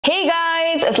Hey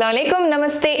guys, Assalamu alaikum,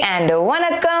 namaste and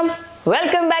wanakkam.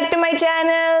 Welcome back to my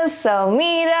channel,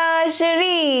 Sameera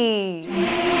Sherief.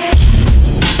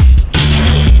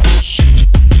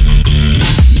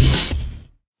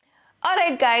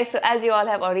 Alright guys, so as you all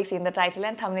have already seen the title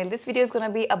and thumbnail, this video is going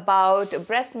to be about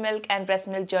breast milk and breast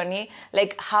milk journey,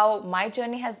 like how my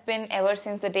journey has been ever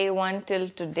since the day one till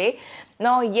today.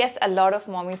 Now yes, a lot of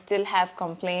mommies still have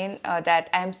complained that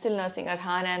I am still nursing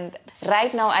Arhan, and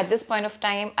right now at this point of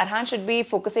time Arhan should be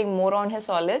focusing more on his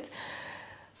solids.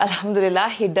 Alhamdulillah,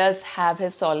 he does have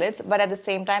his solids, but at the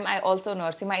same time I also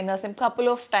nurse him. I nurse him couple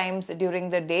of times during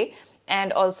the day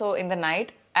and also in the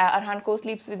night. Arhan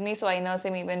co-sleeps with me, so I nurse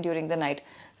him even during the night.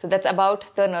 So that's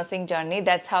about the nursing journey.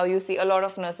 That's how you see a lot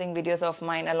of nursing videos of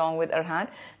mine along with Arhan.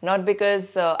 Not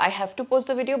because I have to post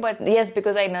the video, but yes,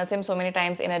 because I nurse him so many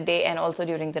times in a day and also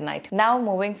during the night. Now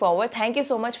moving forward, thank you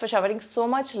so much for showering so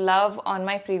much love on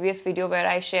my previous video where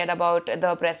I shared about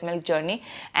the breast milk journey,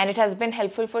 and it has been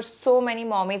helpful for so many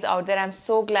mommies out there. I'm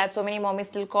so glad so many mommies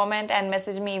still comment and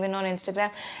message me even on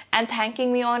Instagram and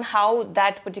thanking me on how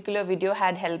that particular video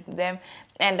had helped them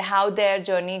and how their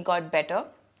journey got better.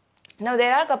 Now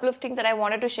there are a couple of things that I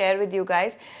wanted to share with you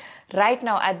guys right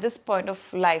now at this point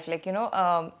of life. Like,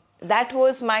 that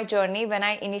was my journey when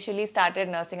I initially started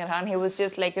nursing Arhan. He was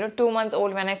just like, 2 months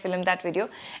old when I filmed that video.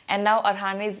 And now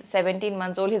Arhan is 17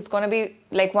 months old. He's going to be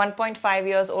like 1.5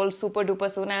 years old super duper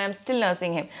soon, and I'm still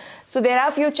nursing him. So there are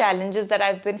a few challenges that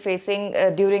I've been facing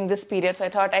during this period. So I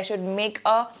thought I should make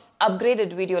a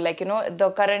upgraded video, like,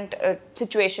 the current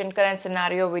situation, current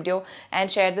scenario video,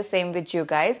 and share the same with you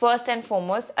guys. First and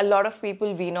foremost, a lot of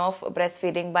people wean off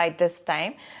breastfeeding by this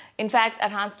time. In fact,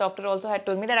 Arhan's doctor also had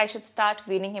told me that I should start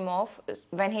weaning him off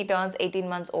when he turns 18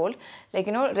 months old. Like,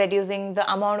 reducing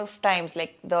the amount of times,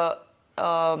 like the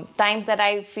times that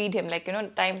I feed him, like,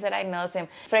 times that I nurse him.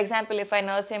 For example, if I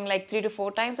nurse him like 3 to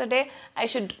 4 times a day, I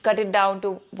should cut it down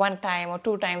to 1 time or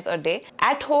 2 times a day.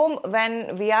 At home,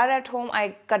 when we are at home,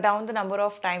 I cut down the number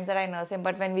of times that I nurse him.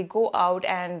 But when we go out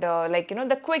and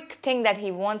the quick thing that he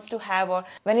wants to have, or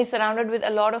when he's surrounded with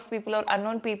a lot of people or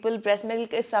unknown people, breast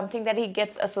milk is something that he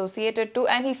gets associated to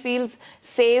and he feels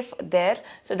safe there.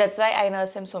 So that's why I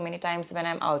nurse him so many times when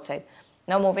I'm outside.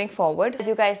 Now moving forward, as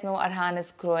you guys know, Arhan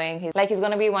is growing. He's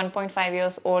going to be 1.5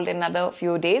 years old in another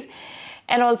few days.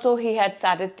 And also he had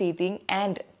started teething,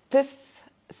 and this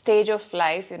stage of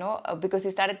life, because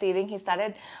he started teething, he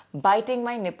started biting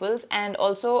my nipples. And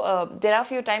also there are a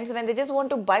few times when they just want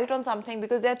to bite on something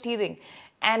because they're teething.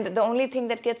 And the only thing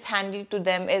that gets handy to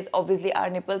them is obviously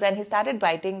our nipples. And he started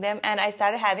biting them, and I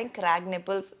started having cracked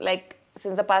nipples like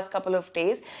since the past couple of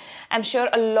days. I'm sure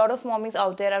a lot of mommies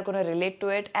out there are going to relate to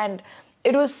it. And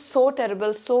it was so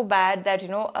terrible, so bad that,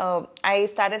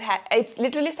 it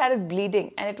literally started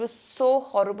bleeding, and it was so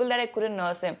horrible that I couldn't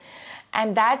nurse him.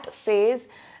 And that phase,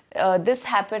 this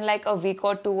happened like a week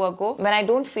or 2 ago when I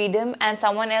don't feed him and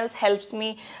someone else helps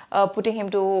me putting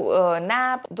him to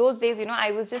nap. Those days,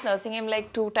 I was just nursing him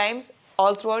like 2 times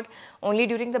all throughout, only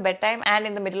during the bedtime, and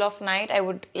in the middle of night, I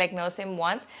would like nurse him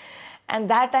once. And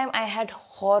that time I had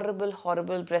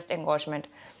horrible breast engorgement.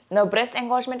 Now, breast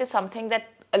engorgement is something that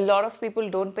a lot of people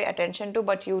don't pay attention to,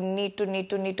 but you need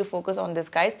to focus on this,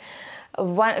 guys.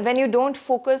 When you don't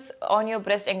focus on your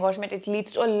breast engorgement, it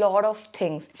leads to a lot of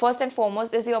things. First and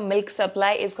foremost is your milk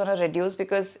supply is going to reduce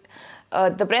because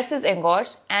the breast is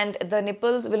engorged and the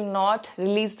nipples will not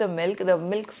release the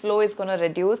milk flow is going to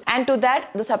reduce, and to that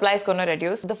the supply is going to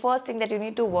reduce. The first thing that you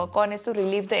need to work on is to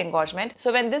relieve the engorgement.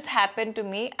 So when this happened to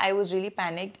me, I was really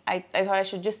panicked. I thought I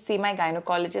should just see my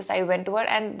gynecologist. I went to her,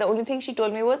 and the only thing she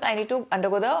told me was I need to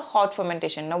undergo the hot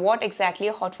fermentation. Now what exactly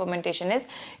a hot fermentation is,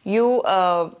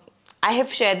 I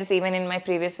have shared this even in my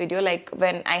previous video, like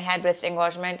when I had breast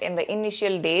engorgement in the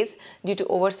initial days due to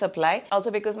oversupply.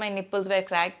 Also because my nipples were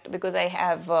cracked because I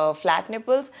have flat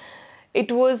nipples.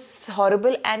 It was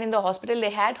horrible, and in the hospital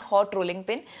they had hot rolling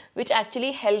pin which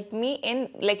actually helped me in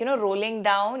rolling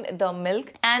down the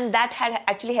milk, and that had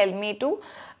actually helped me to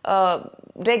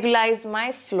regularize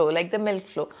my flow, like the milk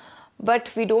flow. But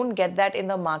we don't get that in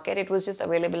the market. It was just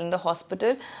available in the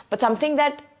hospital. But something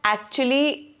that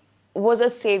actually was a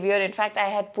savior, in fact I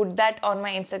had put that on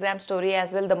my Instagram story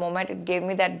as well the moment it gave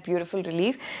me that beautiful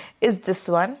relief, is this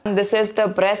one. This is the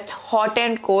breast hot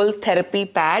and cold therapy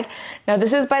pad. Now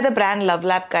this is by the brand Love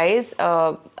Lab, guys.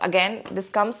 Again, this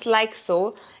comes like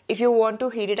so. if you want to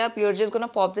heat it up, you're just gonna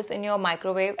pop this in your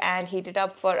microwave and heat it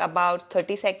up for about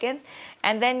 30 seconds,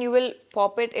 and then you will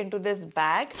pop it into this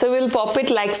bag. So we'll pop it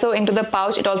like so into the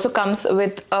pouch. It also comes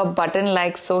with a button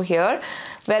like so here,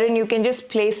 wherein you can just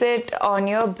place it on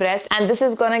your breast, and this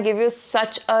is gonna give you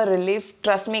such a relief.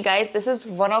 Trust me guys, this is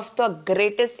one of the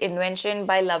greatest invention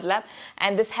by Love Lab,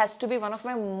 and this has to be one of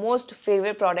my most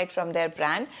favorite product from their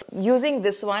brand. Using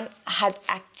this one had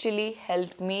actually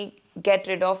helped me get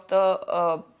rid of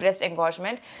the breast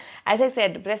engorgement. As I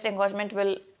said, breast engorgement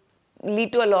will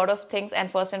lead to a lot of things,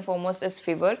 and first and foremost is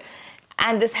fever.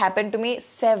 And this happened to me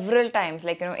several times,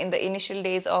 like, you know, in the initial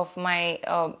days of my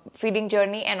feeding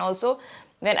journey, and also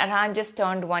when Arhan just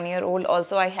turned 1 year old,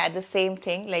 also I had the same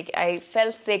thing. Like, I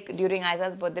fell sick during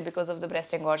Aiza's birthday because of the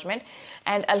breast engorgement,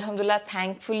 and Alhamdulillah,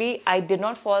 thankfully I did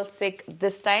not fall sick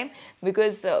this time,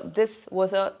 because this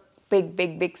was a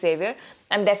big savior.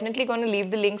 I'm definitely going to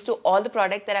leave the links to all the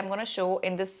products that I'm going to show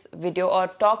in this video or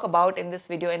talk about in this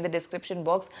video in the description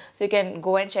box, so you can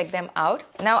go and check them out.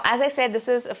 Now, as I said, this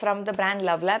is from the brand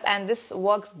Love Lab, and this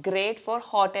works great for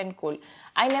hot and cold.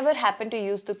 I never happen to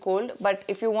use the cold, but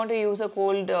if you want to use a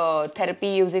cold therapy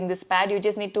using this pad, you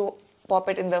just need to pop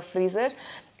it in the freezer,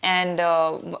 and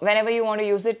whenever you want to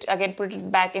use it, again put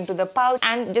it back into the pouch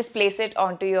and just place it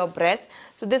onto your breast.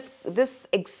 So this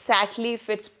exactly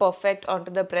fits perfect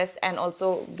onto the breast and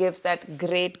also gives that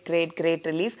great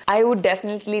relief. I would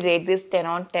definitely rate this 10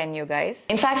 on 10, you guys.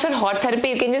 In fact, for hot therapy,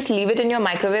 you can just leave it in your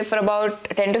microwave for about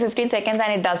 10 to 15 seconds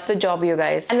and it does the job, you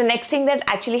guys. And the next thing that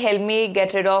actually helped me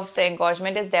get rid of the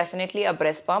engorgement is definitely a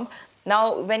breast pump.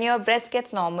 Now, when your breast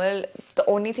gets normal, the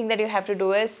only thing that you have to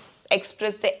do is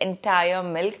express the entire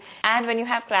milk, and when you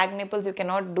have cracked nipples, you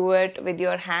cannot do it with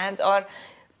your hands,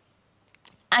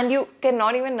 and you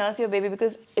cannot even nurse your baby,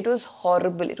 because it was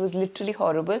horrible. It was literally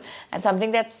horrible, and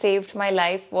something that saved my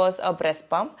life was a breast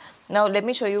pump. Now let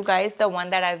me show you guys the one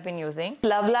that I've been using.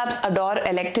 Love Lab's Adore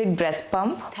electric breast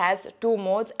pump. It has 2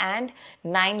 modes and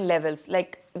 9 levels.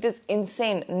 Like, it is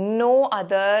insane. No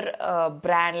other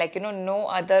brand, like, you know, no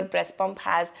other breast pump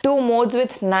has 2 modes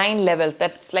with 9 levels.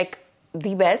 That's like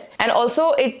the best. And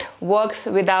also it works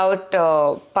without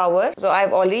power. So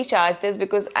I've already charged this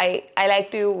because I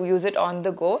like to use it on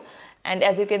the go, and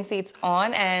as you can see, it's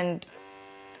on, and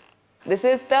this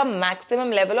is the maximum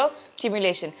level of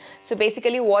stimulation. So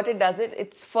basically what it does is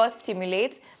it first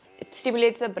stimulates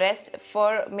the breast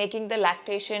for making the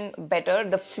lactation better,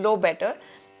 the flow better,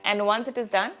 and once it is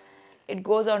done, it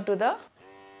goes on to the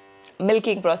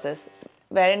milking process,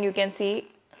 wherein you can see.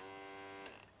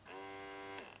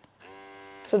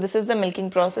 So this is the milking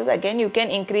process. Again, you can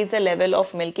increase the level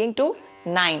of milking to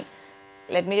 9.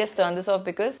 Let me just turn this off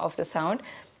because of the sound.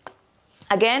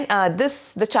 Again,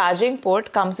 the charging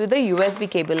port comes with a USB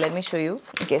cable. Let me show you.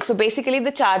 Okay, so basically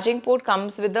the charging port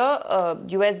comes with a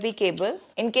USB cable.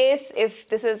 In case if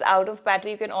this is out of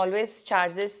battery, you can always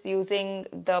charge this using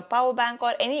the power bank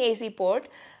or any AC port.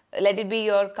 Let it be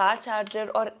your car charger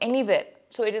or anywhere.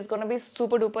 So it is going to be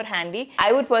super duper handy.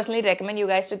 I would personally recommend you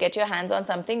guys to get your hands on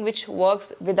something which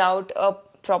works without a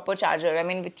proper charger. I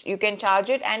mean, which you can charge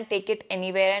it and take it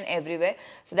anywhere and everywhere.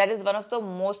 So that is one of the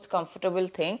most comfortable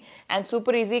thing, and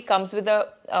super easy. Comes with a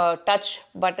touch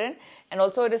button, and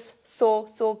also it is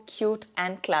so cute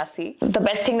and classy. The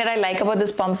best thing that I like about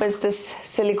this pump is this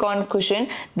silicone cushion.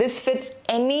 This fits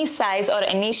any size or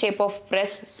any shape of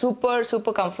breast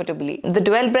super comfortably. The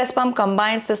dual breast pump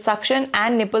combines the suction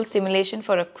and nipple stimulation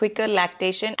for a quicker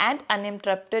lactation and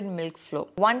uninterrupted milk flow.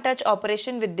 One touch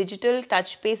operation with digital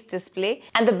touch-based display,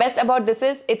 and the best about this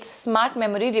is its smart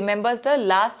memory remembers the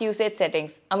last usage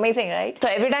settings. Amazing, right? So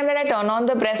every time that I turn on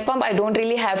the breast pump, I don't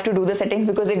really have to do the settings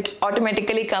because it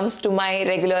automatically comes to my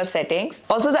regular settings.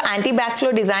 Also, the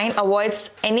anti-backflow design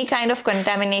avoids any kind of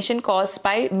contamination caused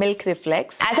by milk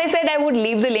reflex. As I said, I would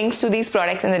leave the links to these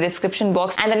products in the description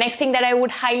box. And the next thing that I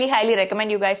would highly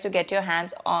recommend you guys to get your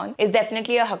hands on is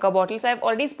definitely a Hakka bottle. So I've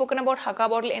already spoken about Hakka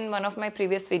bottle in one of my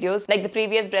previous videos, like the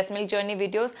previous breast milk journey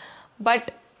videos,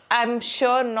 but I'm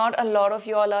sure not a lot of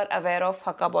you all are aware of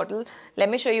Hakka bottle. Let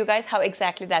me show you guys how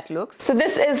exactly that looks. So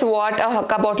this is what a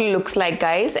Hakka bottle looks like,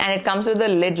 guys, and it comes with a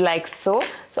lid like so.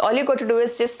 So all you got to do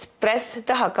is just press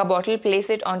the Hakka bottle, place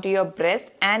it onto your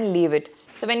breast and leave it.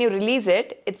 So when you release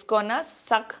it, it's gonna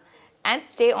suck and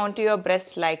stay onto your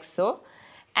breast like so.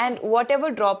 And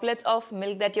whatever droplets of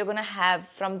milk that you're going to have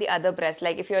from the other breast,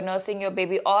 like if you're nursing your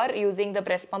baby or using the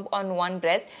breast pump on one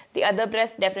breast, the other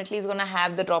breast definitely is going to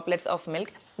have the droplets of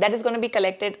milk. That is going to be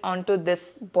collected onto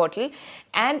this bottle,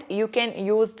 and you can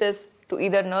use this to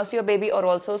either nurse your baby or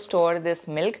also store this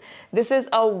milk. This is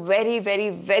a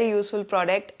very useful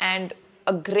product and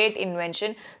a great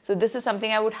invention. So this is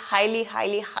something I would highly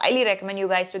recommend you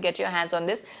guys to get your hands on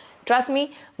this. Trust me,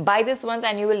 buy this once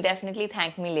and you will definitely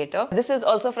thank me later. This is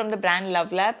also from the brand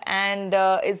Love Lab and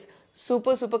is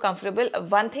super comfortable.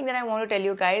 One thing that I want to tell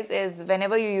you guys is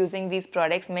whenever you're using these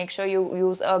products, make sure you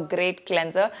use a great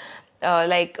cleanser.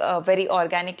 Like a very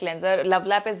organic cleanser. Love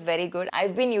Lab is very good.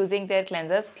 I've been using their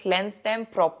cleansers. Cleanse them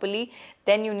properly.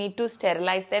 Then you need to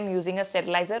sterilize them using a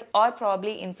sterilizer or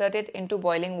probably insert it into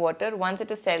boiling water. Once it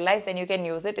is sterilized, then you can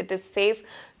use it. It is safe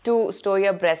to store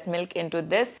your breast milk into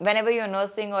this. Whenever you're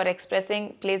nursing or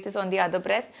expressing, place this on the other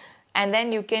breast and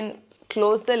then you can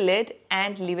close the lid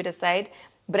and leave it aside.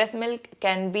 Breast milk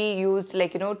can be used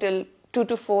like, till 2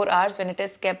 to 4 hours when it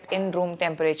is kept in room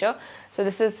temperature. So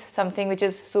this is something which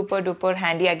is super duper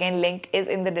handy. Again, link is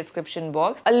in the description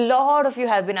box. A lot of you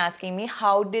have been asking me,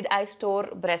 how did I store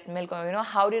breast milk? Or,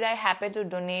 how did I happen to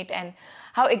donate and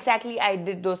how exactly I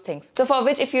did those things. So for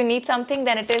which, if you need something,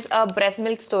 then it is a breast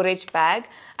milk storage bag.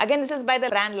 Again, this is by the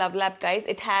brand Love Lab, guys.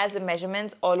 It has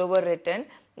measurements all over written.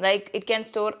 Like it can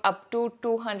store up to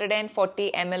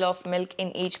 240 ml of milk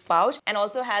in each pouch and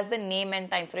also has the name and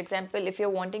time. For example, if you're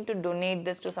wanting to donate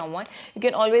this to someone, you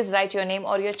can always write your name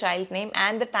or your child's name,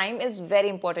 and the time is very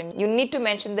important. You need to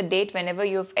mention the date whenever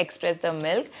you've expressed the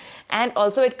milk, and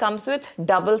also it comes with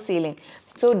double sealing.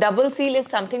 So double seal is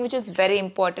something which is very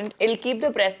important. It'll keep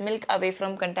the breast milk away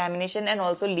from contamination and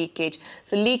also leakage.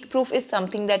 So leak proof is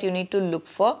something that you need to look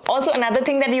for. Also, another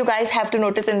thing that you guys have to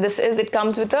notice in this is it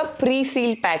comes with a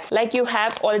pre-sealed pack. Like you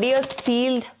have already a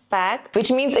sealed pack, which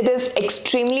means it is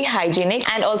extremely hygienic,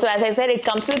 and also, as I said, it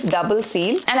comes with double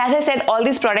seal. And as I said, all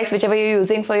these products, whichever you're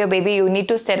using for your baby, you need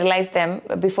to sterilize them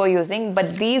before using.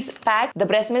 But these packs, the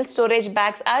breast milk storage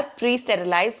bags, are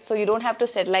pre-sterilized, so you don't have to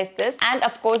sterilize this. And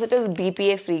of course, it is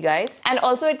BPA free, guys. And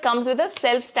also, it comes with a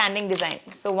self-standing design.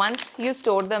 So once you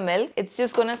store the milk, it's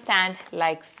just gonna stand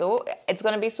like so. It's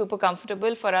gonna be super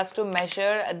comfortable for us to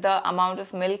measure the amount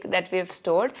of milk that we've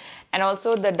stored, and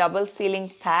also the double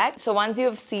sealing pack. So once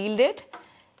you've sealed it,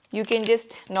 you can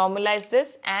just normalize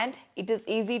this and it is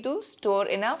easy to store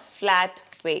in a flat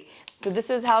way. So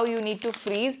this is how you need to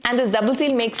freeze, and this double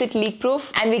seal makes it leak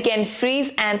proof, and we can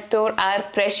freeze and store our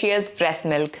precious breast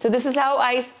milk. So this is how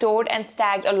I stored and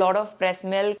stacked a lot of breast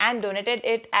milk and donated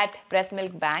it at Breast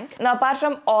Milk Bank. Now, apart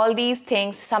from all these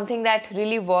things, something that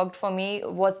really worked for me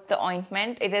was the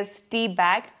ointment. It is tea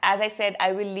bagged. As I said,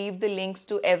 I will leave the links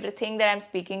to everything that I'm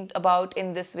speaking about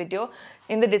in this video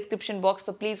in the description box,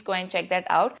 so please go and check that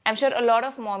out. I'm sure a lot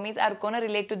of mommies are gonna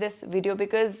relate to this video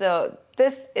because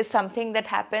this is something that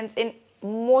happens in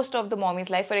most of the mommies'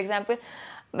 life. For example,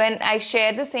 when I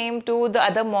shared the same to the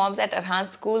other moms at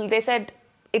Arhan's school, they said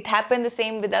it happened the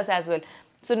same with us as well.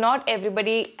 So not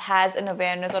everybody has an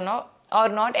awareness or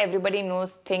not everybody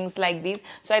knows things like these.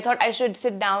 So I thought I should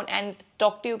sit down and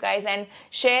talk to you guys and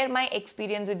share my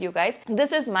experience with you guys.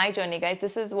 This is my journey, guys.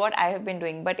 This is what I have been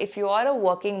doing. But if you are a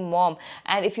working mom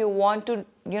and if you want to,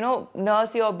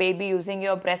 nurse your baby using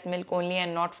your breast milk only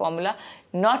and not formula,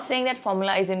 not saying that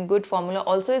formula isn't good, formula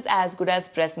also is as good as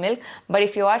breast milk. But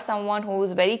if you are someone who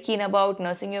is very keen about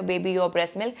nursing your baby your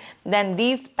breast milk, then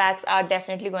these packs are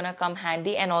definitely gonna come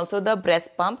handy. And also the breast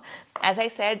pump, as I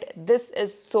said, this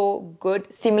is so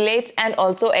good, stimulates and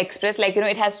also express,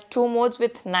 it has 2 modes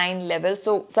with 9 levels.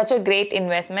 So such a great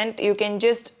investment. You can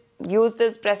just use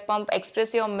this breast pump,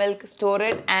 express your milk, store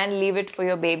it and leave it for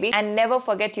your baby. And never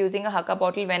forget using a Hakka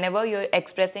bottle whenever you're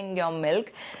expressing your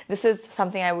milk. This is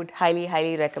something I would highly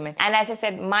recommend. And as I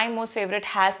said, my most favorite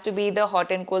has to be the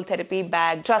hot and cold therapy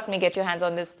bag. Trust me, get your hands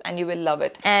on this and you will love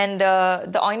it. And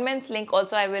the ointments link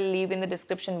also I will leave in the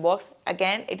description box.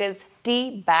 Again, it is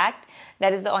tea bagged.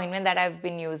 That is the ointment that I've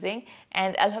been using,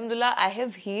 and alhamdulillah, I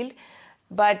have healed.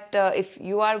 But if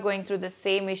you are going through the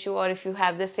same issue, or if you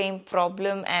have the same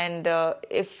problem, and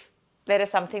if there is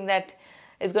something that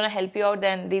is going to help you out,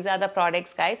 then these are the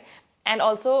products, guys. And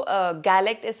also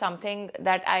Galect is something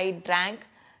that I drank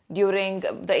during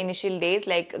the initial days,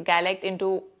 like Galect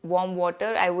into warm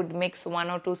water. I would mix 1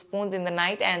 or 2 spoons in the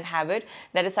night and have it.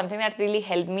 That is something that really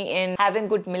helped me in having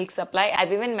good milk supply.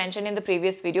 I've even mentioned in the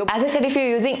previous video. As I said, if you're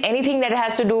using anything that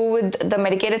has to do with the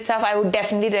medicated stuff, I would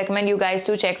definitely recommend you guys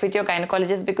to check with your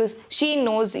gynecologist, because she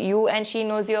knows you and she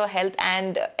knows your health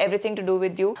and everything to do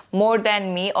with you more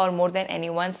than me or more than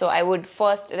anyone. So I would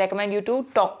first recommend you to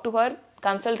talk to her,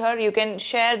 consult her. You can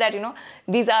share that,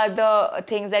 these are the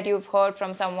things that you've heard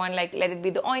from someone, like let it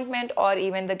be the ointment or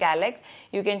even the Galect.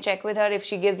 You can check with her. If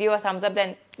she gives you a thumbs up,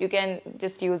 then you can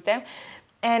just use them.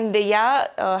 And yeah,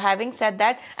 having said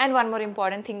that, and one more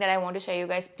important thing that I want to share you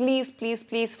guys, please, please,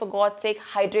 please, for God's sake,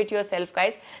 hydrate yourself,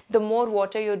 guys. The more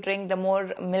water you drink, the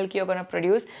more milk you're going to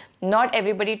produce. Not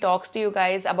everybody talks to you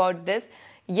guys about this.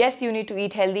 Yes, you need to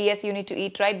eat healthy. Yes, you need to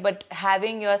eat right. But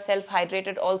having yourself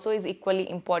hydrated also is equally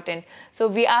important. So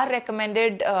we are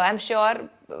recommended, I'm sure,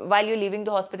 while you're leaving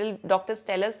the hospital, doctors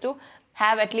tell us to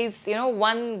have at least,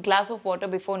 1 glass of water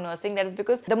before nursing. That is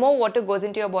because the more water goes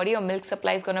into your body, your milk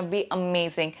supply is going to be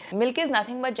amazing. Milk is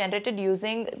nothing but generated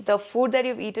using the food that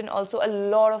you've eaten, also a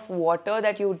lot of water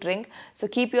that you drink. So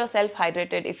keep yourself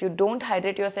hydrated. If you don't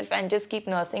hydrate yourself and just keep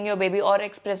nursing your baby or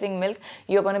expressing milk,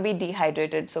 you're going to be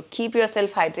dehydrated. So keep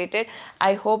yourself hydrated.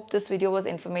 I hope this video was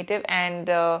informative, and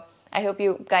I hope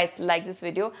you guys like this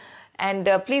video. And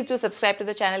please do subscribe to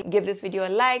the channel, give this video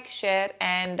a like, share,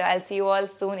 and I'll see you all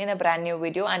soon in a brand new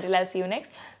video. Until I'll see you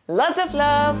next, lots of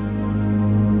love.